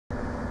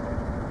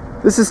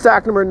This is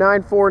stock number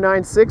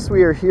 9496.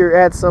 We are here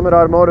at Summit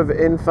Automotive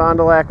in Fond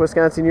du Lac,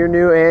 Wisconsin, your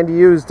new and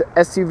used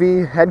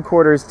SUV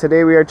headquarters.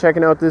 Today we are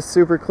checking out this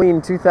super clean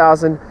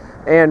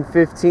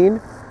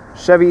 2015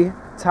 Chevy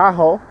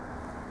Tahoe.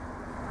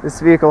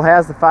 This vehicle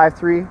has the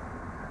 5.3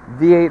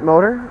 V8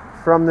 motor.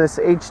 From this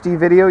HD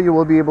video, you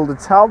will be able to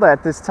tell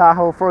that this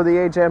Tahoe, for the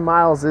age and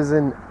miles, is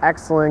in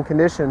excellent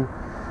condition.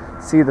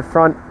 See the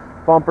front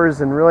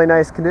bumpers in really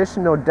nice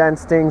condition, no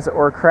dents, dings,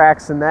 or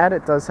cracks in that.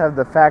 It does have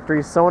the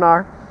factory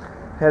Sonar,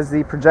 has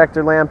the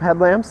projector lamp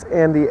headlamps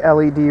and the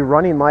LED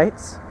running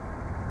lights.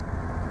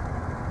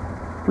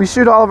 We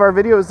shoot all of our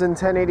videos in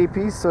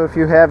 1080p, so if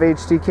you have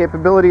HD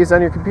capabilities on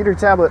your computer,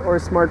 tablet, or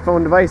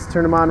smartphone device,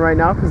 turn them on right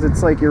now, because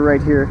it's like you're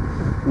right here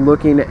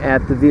looking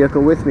at the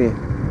vehicle with me.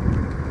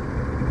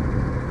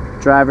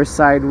 Driver's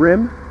side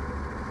rim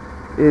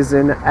is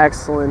in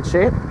excellent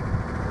shape.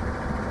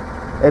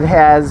 It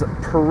has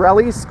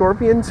Pirelli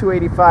Scorpion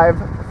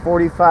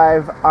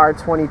 285/45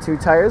 R22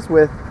 tires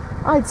with,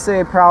 I'd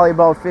say, probably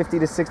about 50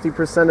 to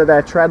 60% of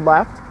that tread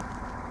left.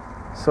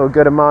 So a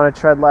good amount of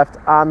tread left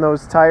on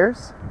those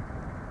tires.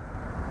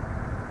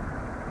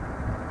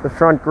 The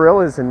front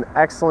grille is in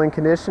excellent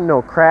condition,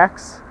 no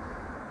cracks,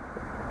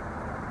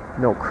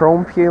 no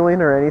chrome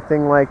peeling or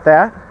anything like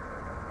that.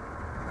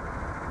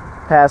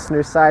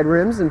 Passenger side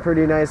rims in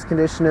pretty nice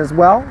condition as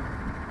well.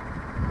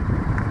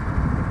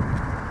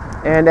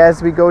 And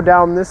as we go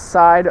down this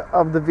side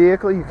of the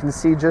vehicle, you can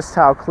see just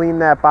how clean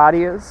that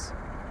body is,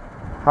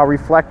 how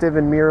reflective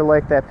and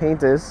mirror-like that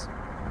paint is.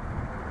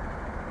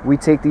 We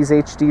take these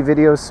HD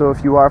videos, so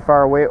if you are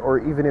far away or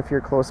even if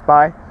you're close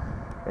by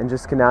and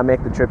just cannot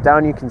make the trip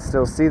down, you can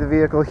still see the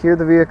vehicle, hear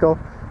the vehicle,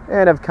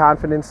 and have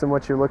confidence in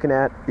what you're looking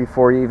at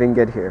before you even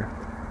get here.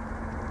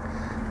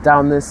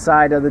 Down this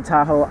side of the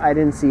Tahoe, I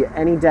didn't see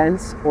any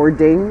dents or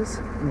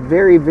dings.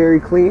 Very, very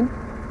clean.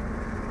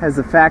 Has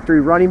the factory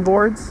running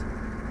boards.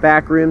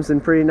 Back rims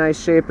in pretty nice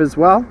shape as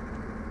well.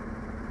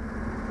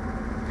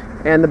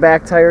 And the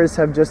back tires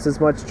have just as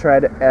much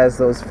tread as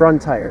those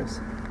front tires.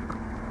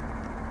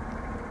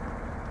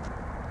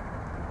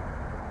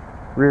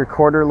 Rear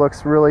quarter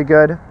looks really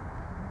good.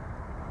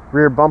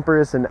 Rear bumper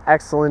is in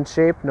excellent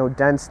shape. No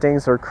dents,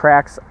 dings, or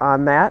cracks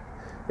on that.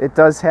 It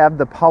does have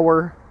the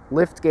power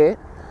lift gate.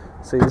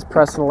 So you just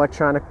press an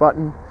electronic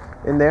button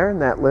in there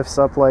and that lifts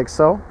up like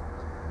so.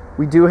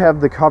 We do have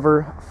the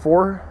cover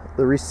for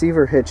the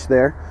receiver hitch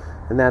there,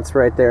 and that's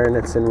right there, and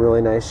it's in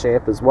really nice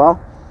shape as well.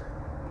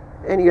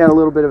 And you got a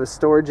little bit of a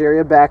storage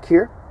area back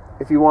here.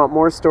 If you want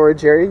more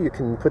storage area, you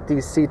can put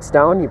these seats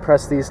down. You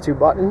press these two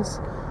buttons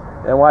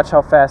and watch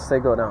how fast they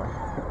go down.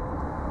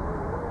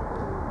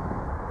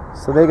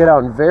 So they go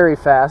down very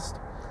fast.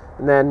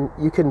 And then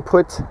you can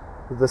put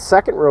the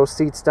second row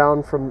seats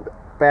down from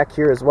back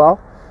here as well.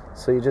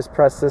 So you just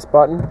press this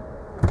button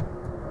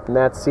and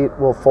that seat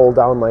will fold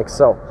down like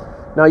so.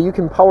 Now you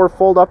can power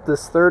fold up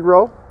this third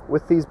row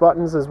with these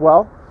buttons as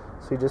well.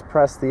 So you just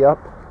press the up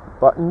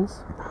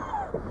buttons.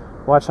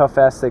 Watch how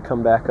fast they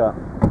come back up.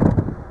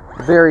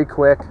 Very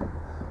quick.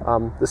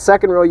 The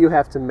second row you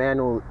have to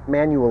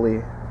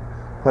manually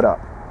put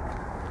up.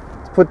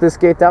 To put this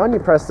gate down, you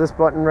press this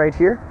button right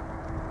here.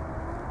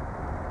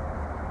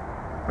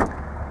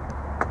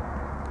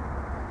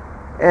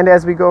 And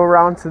as we go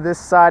around to this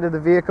side of the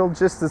vehicle,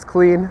 just as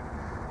clean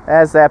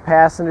as that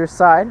passenger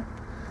side.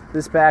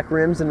 This back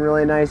rim's in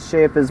really nice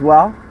shape as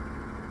well.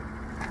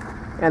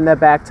 And that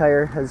back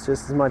tire has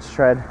just as much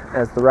tread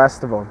as the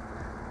rest of them.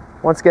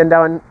 Once again,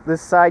 down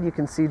this side, you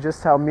can see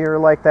just how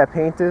mirror-like that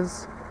paint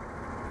is,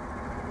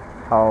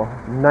 how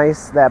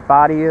nice that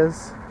body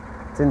is.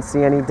 Didn't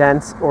see any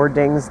dents or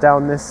dings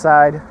down this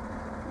side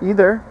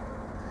either.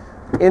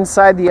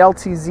 Inside, the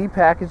L.T.C.H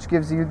package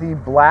gives you the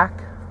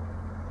black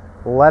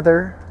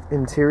leather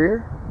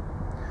interior.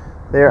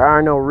 There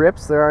are no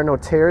rips, there are no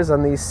tears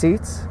on these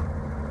seats.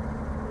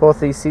 Both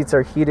these seats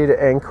are heated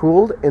and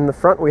cooled. In the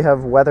front we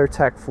have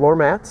WeatherTech floor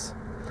mats,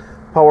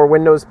 power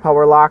windows,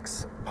 power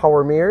locks,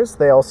 power mirrors.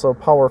 They also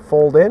power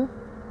fold in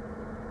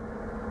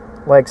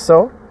like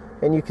so,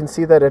 and you can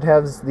see that it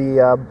has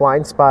the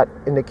blind spot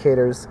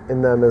indicators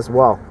in them as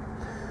well.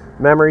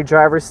 Memory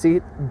driver's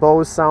seat,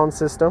 Bose sound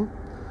system.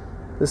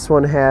 This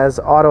one has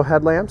auto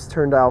headlamps,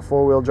 turn dial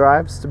 4-wheel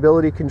drive,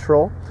 stability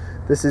control.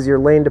 This is your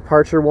lane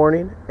departure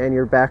warning and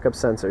your backup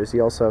sensors.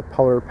 You also have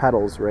power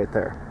pedals right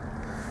there.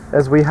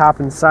 As we hop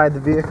inside the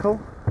vehicle,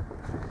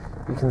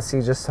 you can see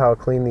just how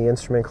clean the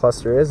instrument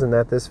cluster is, and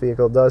that this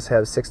vehicle does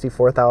have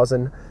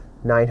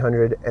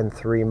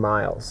 64,903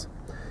 miles.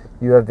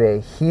 You have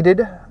a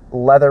heated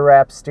leather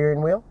wrapped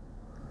steering wheel.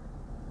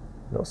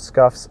 No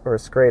scuffs or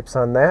scrapes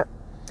on that.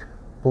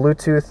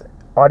 Bluetooth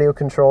audio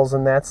controls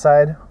on that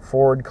side,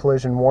 forward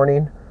collision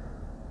warning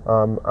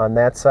on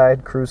that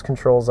side, cruise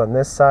controls on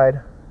this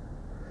side.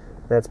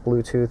 That's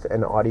Bluetooth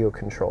and audio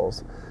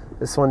controls.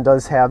 This one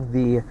does have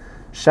the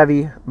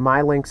Chevy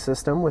MyLink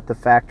system with the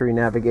factory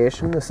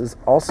navigation. This is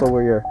also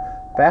where your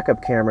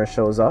backup camera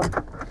shows up.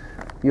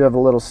 You have a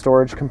little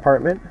storage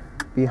compartment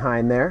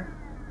behind there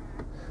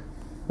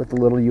with a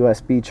little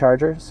USB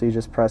charger. So you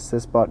just press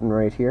this button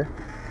right here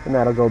and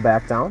that'll go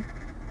back down.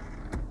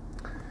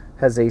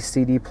 Has a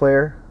CD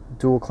player,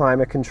 dual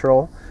climate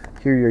control.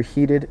 Here are your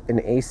heated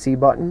and AC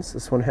buttons.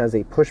 This one has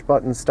a push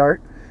button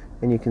start,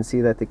 and you can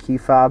see that the key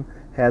fob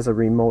has a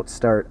remote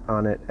start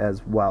on it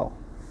as well.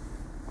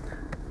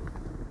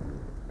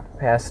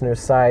 Passenger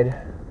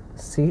side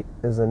seat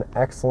is in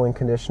excellent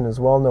condition as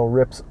well. No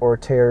rips or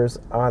tears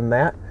on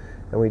that.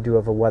 And we do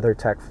have a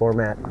WeatherTech floor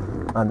mat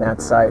on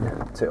that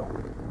side too.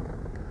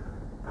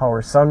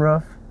 Power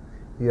sunroof.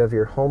 You have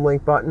your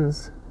Homelink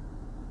buttons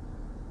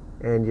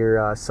and your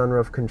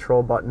sunroof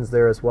control buttons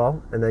there as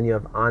well. And then you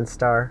have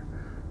Onstar.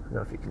 I don't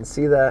know if you can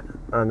see that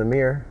on the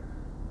mirror,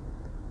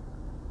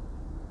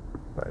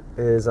 but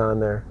it is on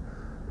there.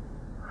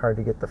 Hard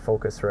to get the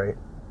focus right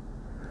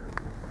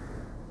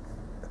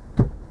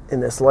in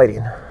this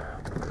lighting.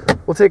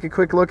 We'll take a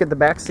quick look at the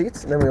back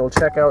seats, and then we will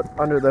check out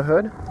under the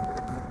hood.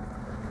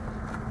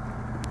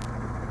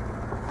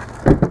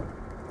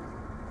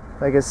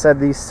 Like I said,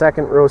 these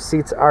second row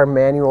seats are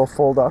manual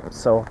fold up,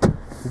 so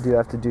you do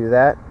have to do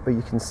that, but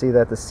you can see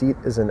that the seat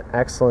is in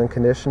excellent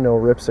condition, no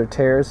rips or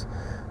tears.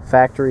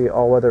 Factory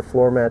all-weather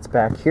floor mats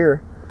back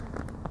here.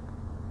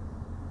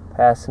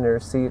 Passenger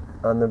seat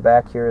on the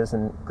back here is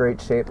in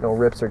great shape, no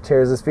rips or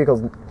tears. This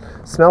vehicle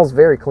smells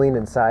very clean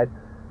inside.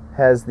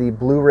 Has the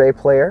Blu-ray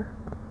player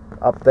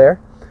up there,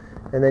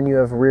 and then you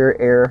have rear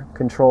air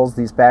controls.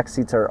 These back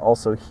seats are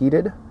also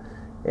heated,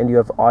 and you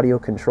have audio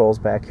controls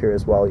back here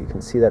as well. You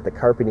can see that the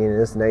carpeting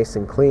is nice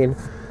and clean.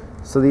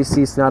 So these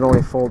seats not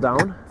only fold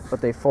down, but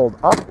they fold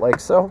up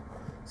like so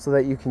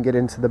that you can get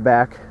into the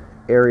back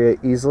area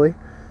easily.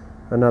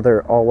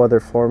 Another all-weather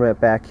floor mat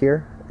back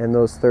here, and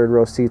those third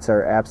row seats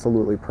are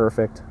absolutely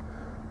perfect.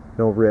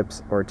 No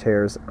rips or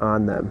tears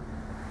on them.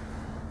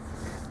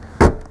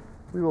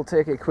 We will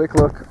take a quick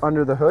look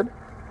under the hood.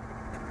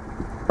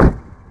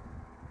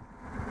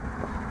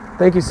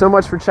 Thank you so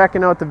much for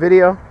checking out the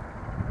video.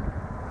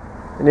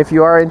 And if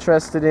you are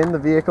interested in the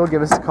vehicle,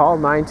 give us a call,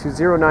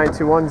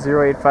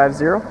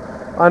 920-921-0850.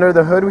 Under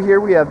the hood here,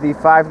 we have the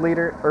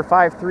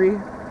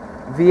 5.3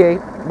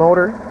 V8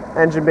 motor.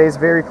 Engine bay is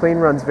very clean,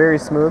 runs very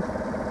smooth.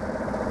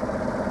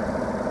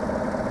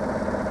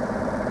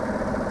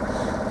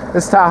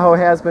 This Tahoe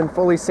has been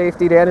fully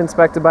safetied and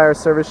inspected by our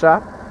service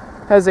shop.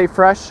 Has a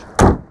fresh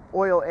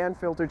oil and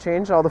filter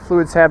change. All the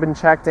fluids have been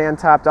checked and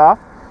topped off.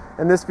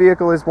 And this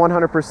vehicle is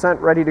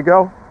 100% ready to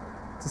go.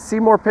 To see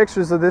more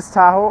pictures of this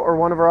Tahoe or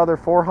one of our other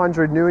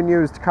 400 new and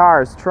used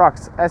cars,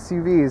 trucks,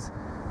 SUVs,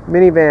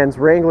 minivans,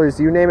 Wranglers,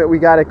 you name it, we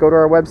got it. Go to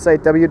our website,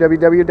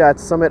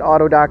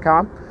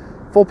 www.summitauto.com.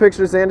 Full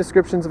pictures and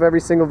descriptions of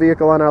every single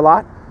vehicle on our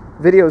lot.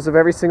 Videos of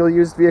every single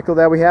used vehicle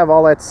that we have,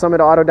 all at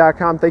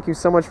summitauto.com. Thank you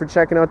so much for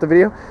checking out the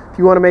video. If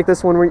you want to make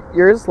this one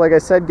yours, like I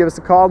said, give us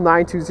a call,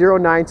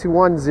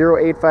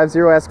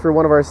 920-921-0850. Ask for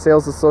one of our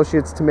sales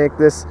associates to make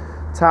this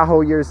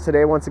Tahoe yours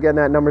today. Once again,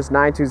 that number is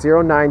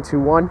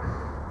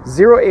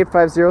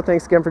 920-921-0850.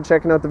 Thanks again for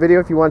checking out the video.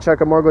 If you want to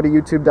check out more, go to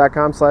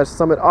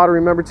youtube.com/summitauto.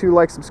 Remember to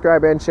like,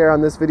 subscribe, and share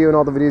on this video and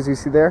all the videos you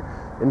see there.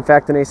 In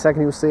fact, in a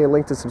second, you'll see a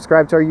link to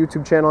subscribe to our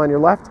YouTube channel on your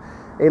left,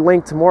 a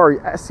link to more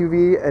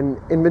SUV and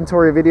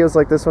inventory videos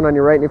like this one on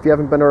your right, and if you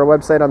haven't been to our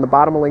website, on the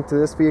bottom, a link to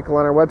this vehicle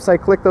on our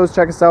website. Click those,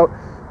 check us out,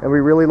 and we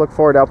really look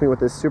forward to helping you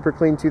with this super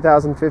clean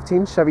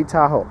 2015 Chevy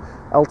Tahoe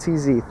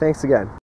LTZ. Thanks again.